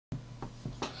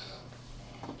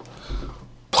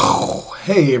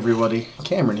Hey everybody,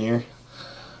 Cameron here.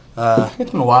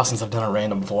 It's been a while since I've done a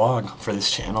random vlog for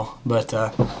this channel, but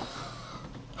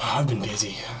I've been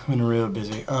busy. I've been real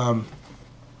busy. Got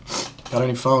a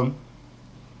new phone,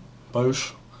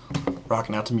 Bosch,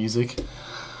 rocking out to music.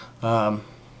 Yeah,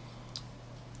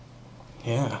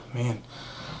 man,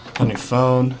 got a new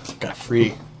phone, got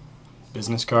free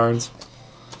business cards.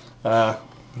 I've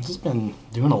just been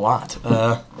doing a lot.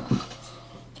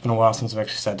 It's been a while since I've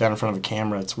actually sat down in front of a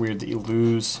camera. It's weird that you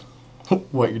lose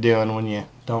what you're doing when you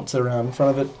don't sit around in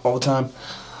front of it all the time.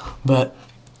 But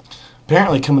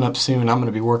apparently coming up soon, I'm going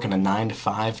to be working a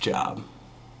 9-to-5 job.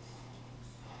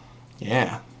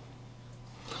 Yeah.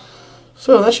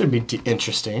 So that should be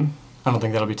interesting. I don't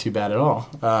think that'll be too bad at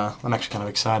all. I'm actually kind of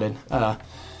excited.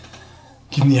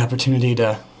 Give me the opportunity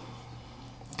to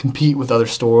compete with other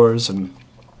stores and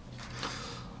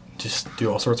just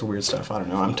do all sorts of weird stuff. I don't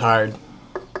know. I'm tired.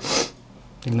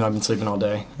 Even though I've been sleeping all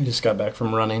day. I just got back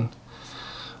from running.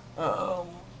 Got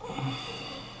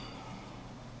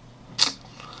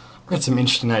some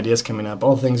interesting ideas coming up.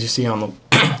 All the things you see on the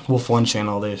Wolf One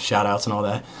channel, the shout-outs and all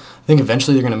that. I think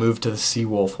eventually they're going to move to the Sea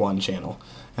Wolf One channel.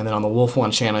 And then on the Wolf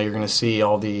One channel, you're going to see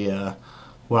all the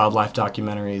wildlife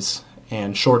documentaries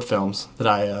and short films that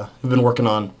I have been working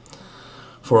on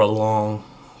for a long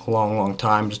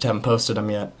time. Just haven't posted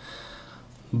them yet.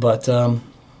 But,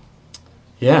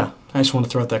 yeah, I just want to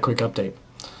throw out that quick update.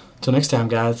 Till next time,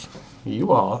 guys,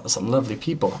 you all are some lovely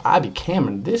people. I be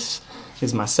Cameron. This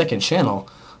is my second channel.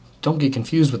 Don't get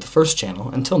confused with the first channel.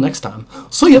 Until next time,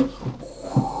 see ya!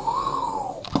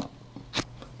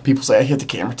 People say I hit the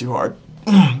camera too hard.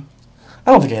 I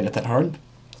don't think I hit it that hard.